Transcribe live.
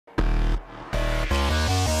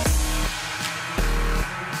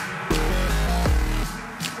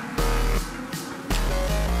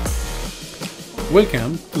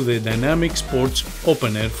Welcome to the Dynamic Sports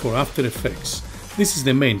Opener for After Effects. This is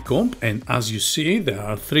the main comp, and as you see there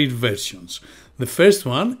are three versions. The first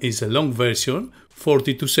one is a long version,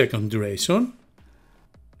 42-second duration,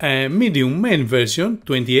 a medium main version,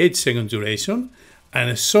 28-second duration, and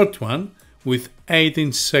a short one with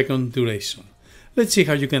 18-second duration. Let's see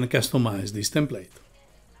how you can customize this template.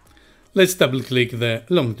 Let's double-click the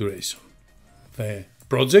long duration. The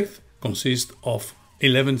project consists of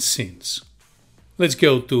 11 scenes. Let's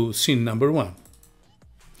go to scene number 1.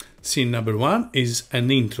 Scene number 1 is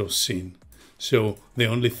an intro scene, so the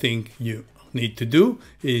only thing you need to do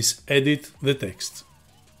is edit the text.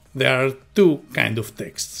 There are two kinds of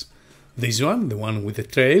texts. This one, the one with the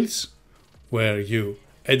trails, where you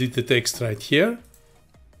edit the text right here.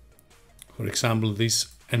 For example,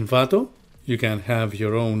 this Envato, you can have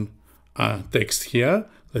your own text here.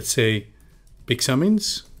 Let's say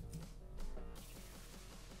Pixamins.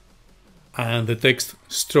 And the text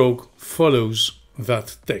stroke follows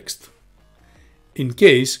that text. In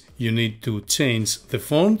case you need to change the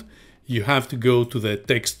font, you have to go to the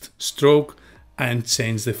text stroke and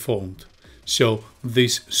change the font. So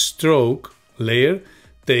this stroke layer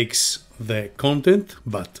takes the content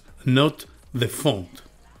but not the font.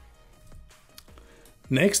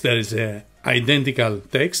 Next there is an identical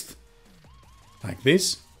text like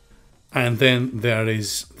this, and then there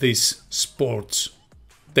is this sports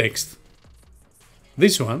text.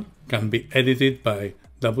 This one can be edited by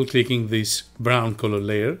double-clicking this brown color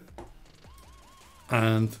layer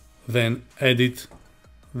and then edit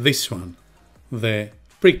this one, the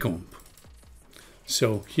pre-comp.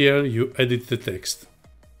 So here you edit the text.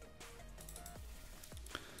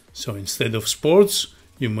 So instead of sports,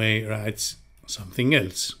 you may write something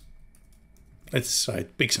else. Let's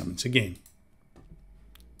write Pixamins again.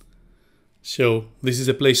 So this is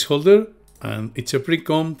a placeholder and it's a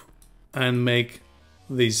pre-comp, and make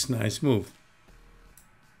this nice move.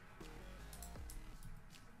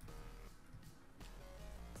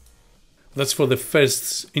 That's for the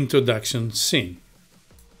first introduction scene.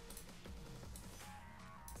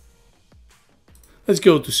 Let's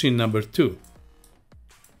go to scene number 2.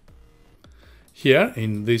 Here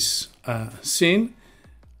in this scene,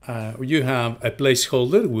 you have a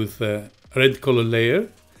placeholder with a red color layer.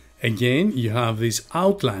 Again, you have these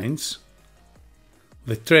outlines,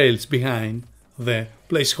 the trails behind the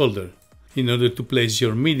placeholder. In order to place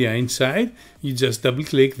your media inside, you just double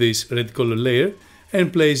click this red color layer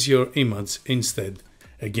and place your image instead.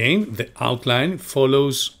 Again, the outline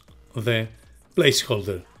follows the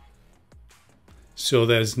placeholder, so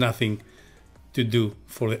there's nothing to do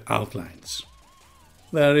for the outlines.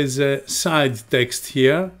 There is a side text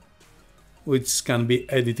here which can be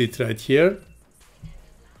edited right here.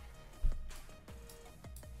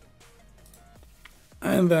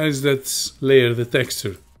 And there is that layer, the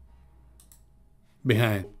texture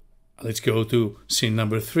behind. Let's go to scene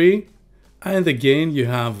number 3. And again, you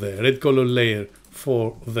have the red color layer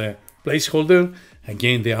for the placeholder.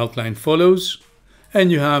 Again, the outline follows.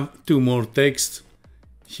 And you have two more texts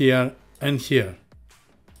here and here.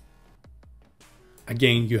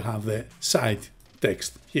 Again, you have the side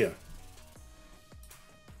text here.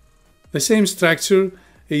 The same structure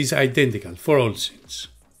is identical for all scenes.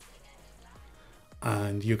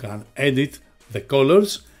 And you can edit the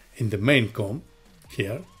colors in the main comp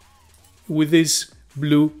here with this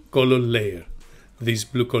blue color layer. This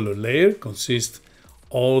blue color layer consists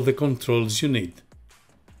all the controls you need.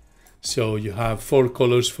 So you have 4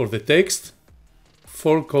 colors for the text,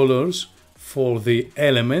 4 colors for the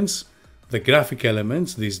elements, the graphic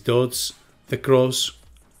elements, these dots, the cross,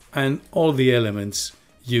 and all the elements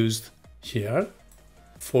used here,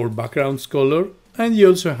 4 backgrounds color, and you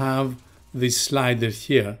also have this slider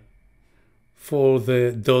here for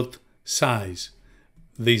the dot size.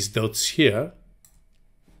 These dots here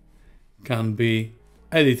can be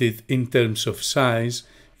edited in terms of size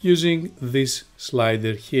using this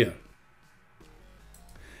slider here.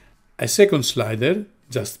 A second slider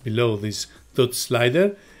just below this dot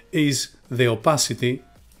slider is the opacity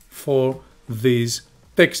for this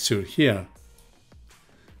texture here.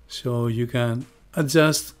 So you can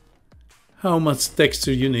adjust how much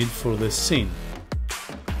texture you need for the scene.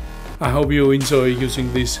 I hope you enjoy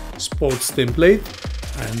using this sports template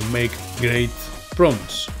and make great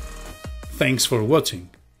promos. Thanks for watching.